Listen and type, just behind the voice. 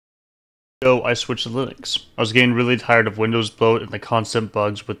So I switched to Linux. I was getting really tired of Windows bloat and the constant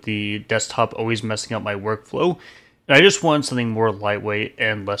bugs with the desktop always messing up my workflow, and I just wanted something more lightweight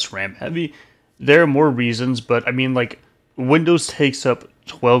and less RAM heavy. There are more reasons, but I mean, like, Windows takes up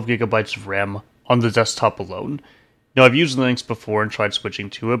 12 gigabytes of RAM on the desktop alone. Now, I've used Linux before and tried switching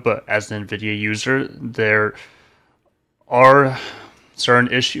to it, but as an NVIDIA user, there are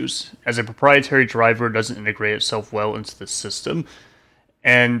certain issues, as a proprietary driver doesn't integrate itself well into the system,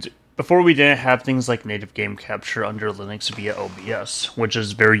 and before we didn't have things like native game capture under Linux via OBS, which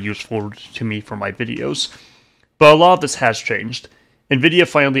is very useful to me for my videos. But a lot of this has changed. NVIDIA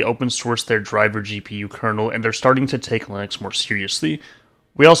finally open sourced their driver GPU kernel, and they're starting to take Linux more seriously.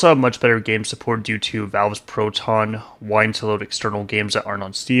 We also have much better game support due to Valve's Proton, wanting to load external games that aren't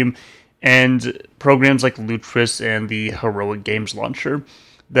on Steam, and programs like Lutris and the Heroic Games Launcher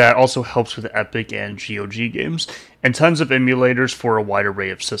that also helps with Epic and GOG games, and tons of emulators for a wide array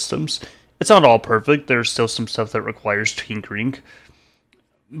of systems. It's not all perfect, there's still some stuff that requires tinkering,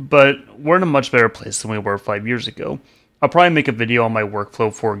 but we're in a much better place than we were 5 years ago. I'll probably make a video on my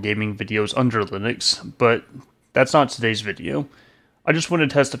workflow for gaming videos under Linux, but that's not today's video. I just want to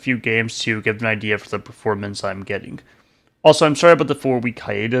test a few games to give an idea for the performance I'm getting. Also, I'm sorry about the 4-week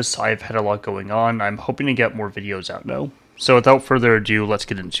hiatus. I've had a lot going on. I'm hoping to get more videos out now. So without further ado, let's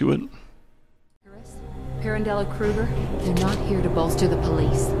get into it. Pirandello Kruger, they're not here to bolster the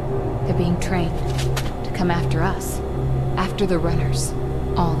police. They're being trained to come after us. After the runners.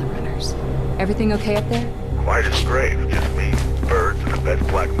 All the runners. Everything okay up there? Quiet as a grave. Just me, birds, and the best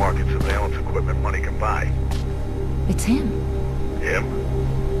black market surveillance equipment money can buy. It's him.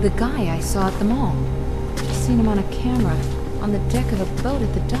 Him? The guy I saw at the mall. I've seen him on a camera, on the deck of a boat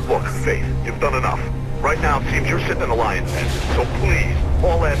at the docks. Look, Faith, you've done enough. Right now, it seems you're sitting in a lion's den, so please,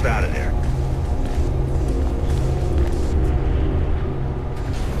 haul ass out of there.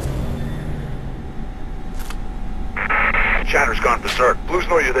 Chatter's gone berserk. Blues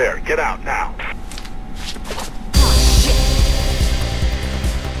know you're there. Get out, now.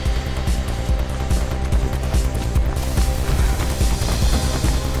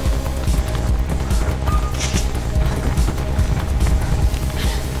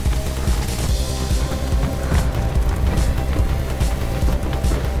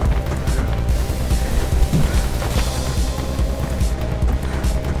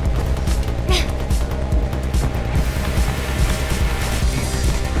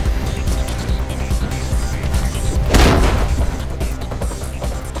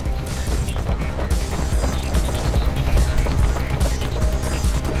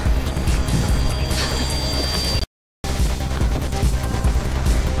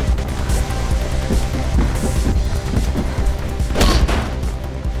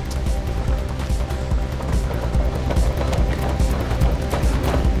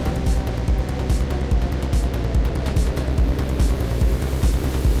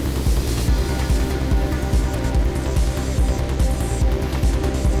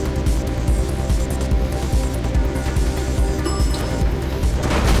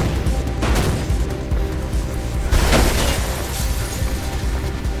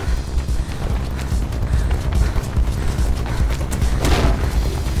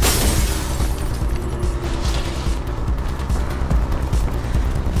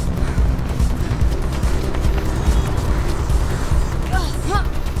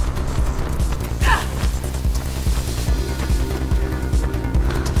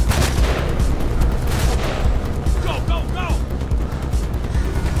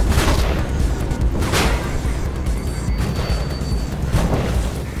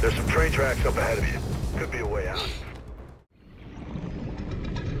 There's some train tracks up ahead of you. Could be a way out.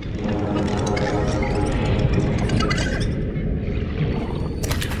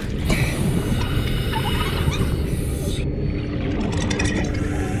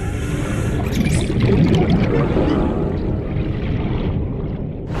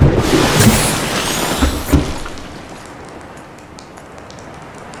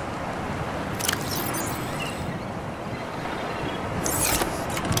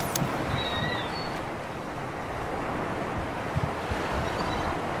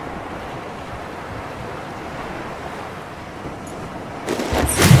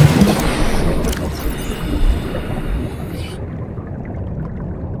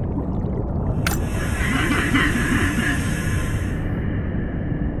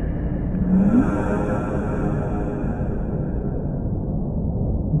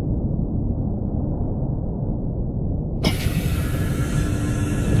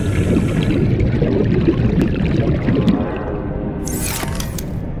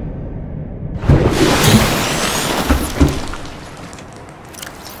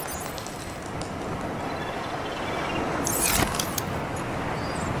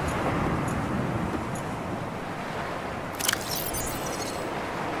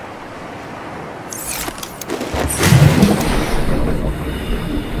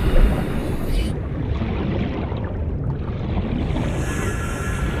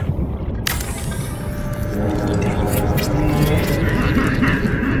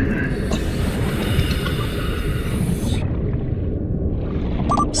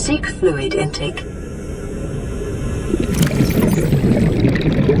 Seek fluid intake.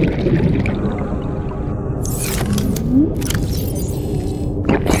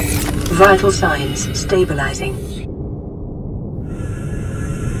 Vital signs stabilizing.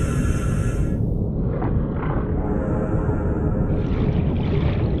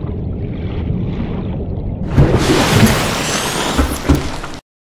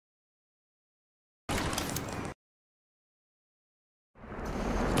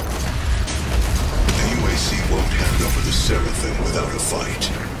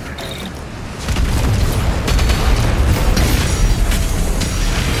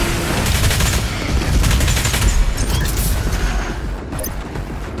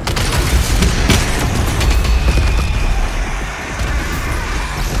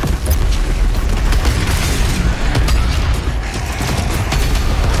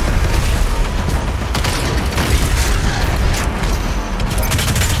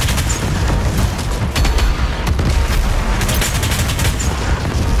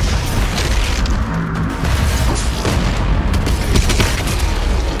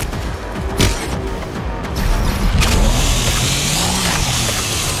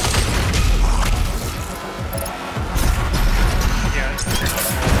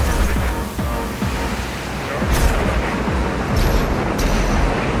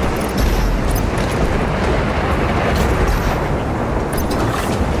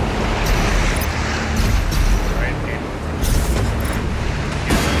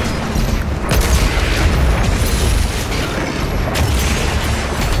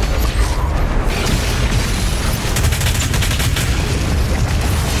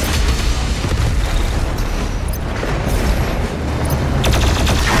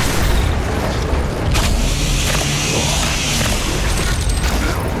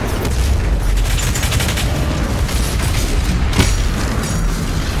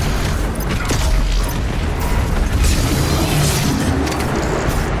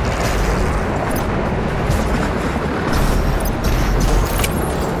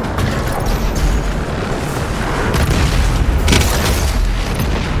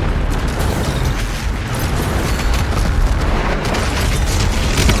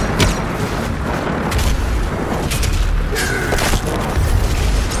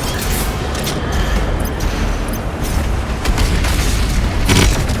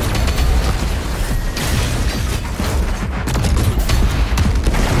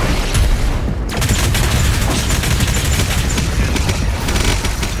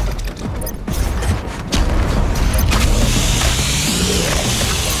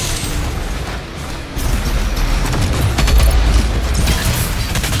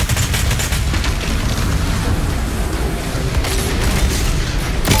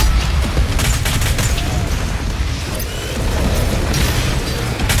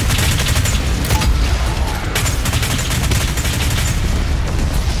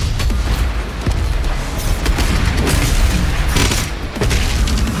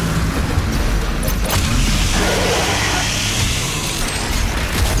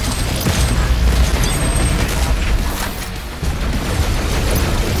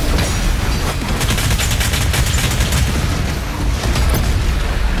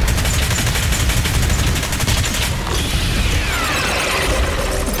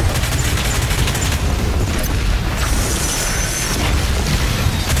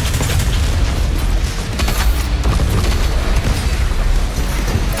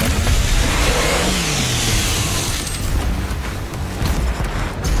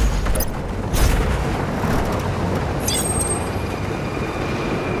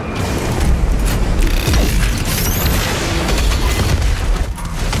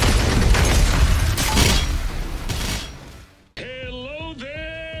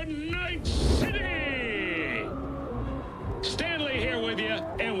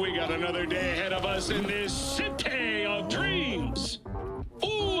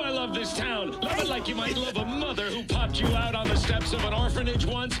 Of an orphanage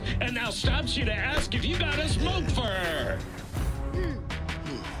once, and now stops you to ask if you got a smoke for her.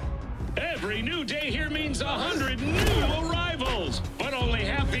 Every new day here means 100 new arrivals, but only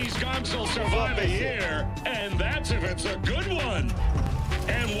half these gonks will survive a year, and that's if it's a good one.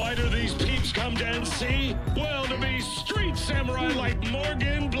 And why do these peeps come to NC? Well, to be street samurai like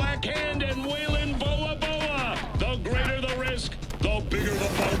Morgan, Blackhand, and Waylon Boa Boa. The greater the risk, the bigger the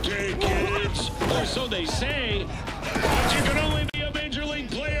bounty, kids. Or so they say. But you can only be a major league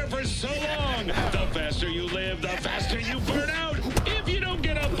player for so long. The faster you live, the faster you burn out. If you don't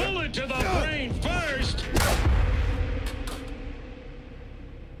get a bullet to the brain first.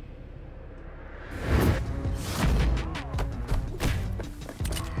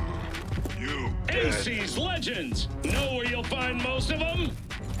 AC's Legends. Know where you'll find most of them?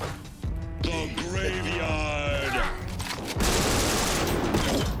 The graveyard.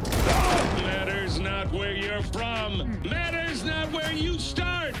 Matters not where you're from. Matters not where you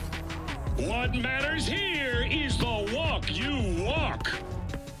start. What matters here is the walk you walk.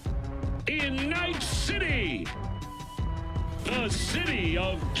 In Night City. The city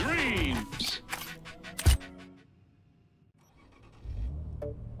of dreams.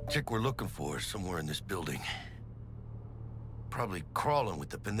 Chick we're looking for is somewhere in this building. Probably crawling with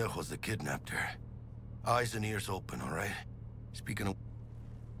the pendejos that kidnapped her. Eyes and ears open, all right? Speaking of...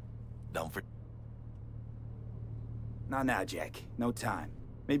 Down for... Not now, Jack. No time.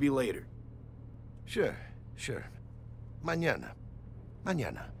 Maybe later. Sure. Mañana.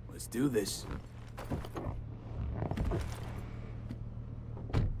 Let's do this.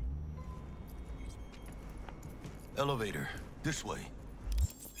 Elevator. This way.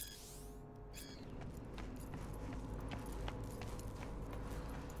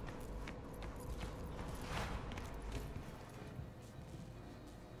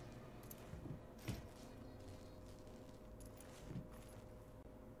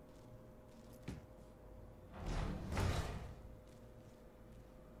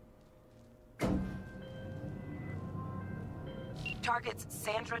 Target's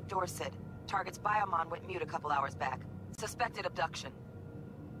Sandra Dorset. Target's biomon went mute a couple hours back. Suspected abduction.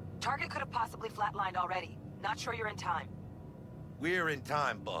 Target could have possibly flatlined already. Not sure you're in time. We're in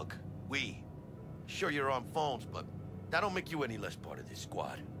time, Bug. We. Sure you're on phones, but that don't make you any less part of this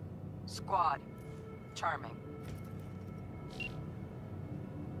squad. Squad. Charming.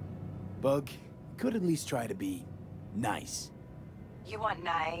 Bug, could at least try to be nice. You want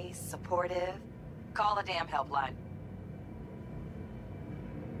nice, supportive? Call a damn helpline.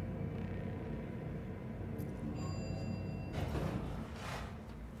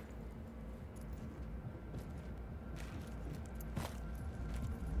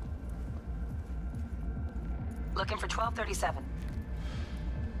 Looking for 1237.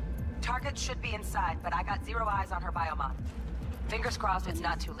 Target should be inside, but I got 0 eyes on her biomon. Fingers crossed it's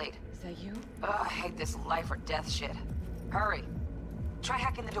not too late. Is that you? Ugh, I hate this life or death shit. Hurry. Try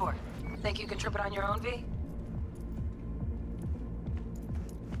hacking the door. Think you can trip it on your own, V?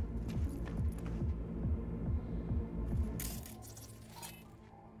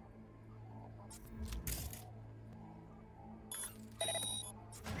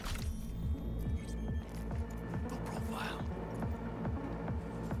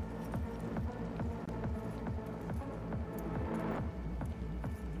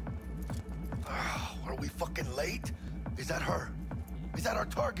 Are we fucking late? Is that her? Is that our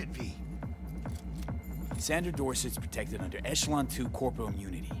target, V? Sandra Dorset's protected under Echelon 2 corporal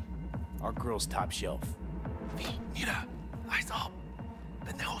immunity. Our girl's top shelf. V, mira. Eyes up.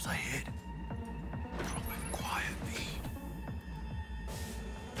 Pendejos ahead. Drop it quiet, V.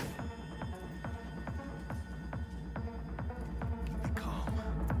 Keep it calm.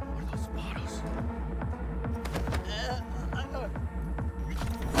 Or they'll spot us.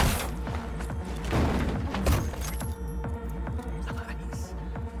 Nice.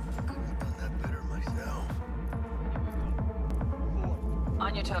 Couldn't have done that better myself.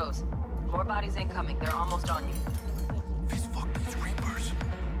 On your toes. More bodies incoming. They're almost on you. These fucking reapers.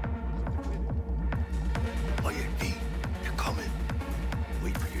 Oh yeah, V, you're coming.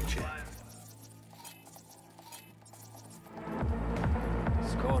 Wait for your chance.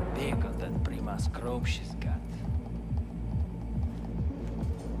 Score big on that prima scrope she's got.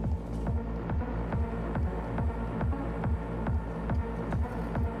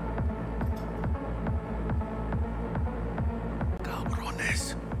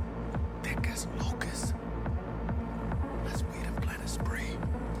 Cabrones. Thick as locusts. Let's wait and plan a spree.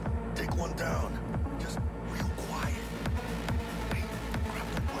 Take one down. Just real quiet. Hey, grab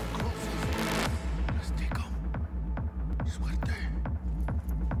the one closest. Let's take 'em. Suerte.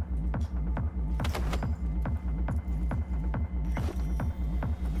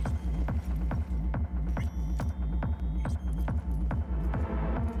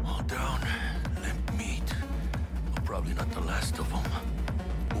 All down. Limp meat. But probably not the last of them.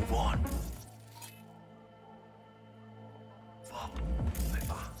 Move on. Fall. Ahí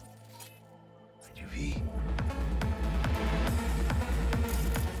va. Allí vi.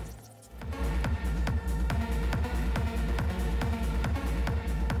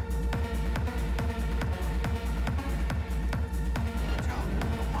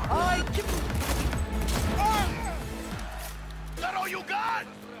 Ay, ¿qué? Is that all you got?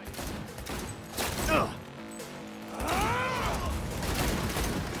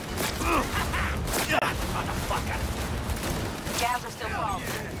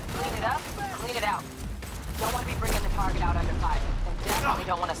 You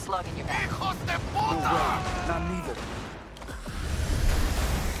don't want a slug in your back. ¡Hijos de puta! Not neither.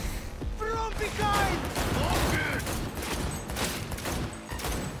 From behind! Focus!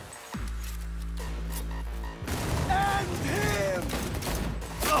 And him!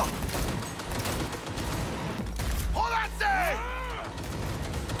 Hold that thing!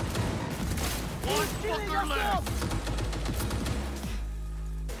 One fucker left!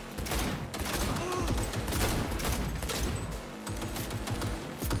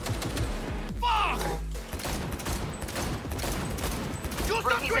 Fuck! Use the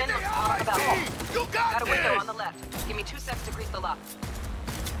Rookie's in, let's talk about IP! You got Got a window this! on the left. Give me 2 seconds to grease the lock.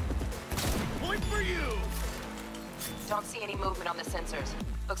 Point for you! Don't see any movement on the sensors.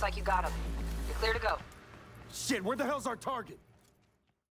 Looks like you got him. You're clear to go. Shit, where the hell's our target?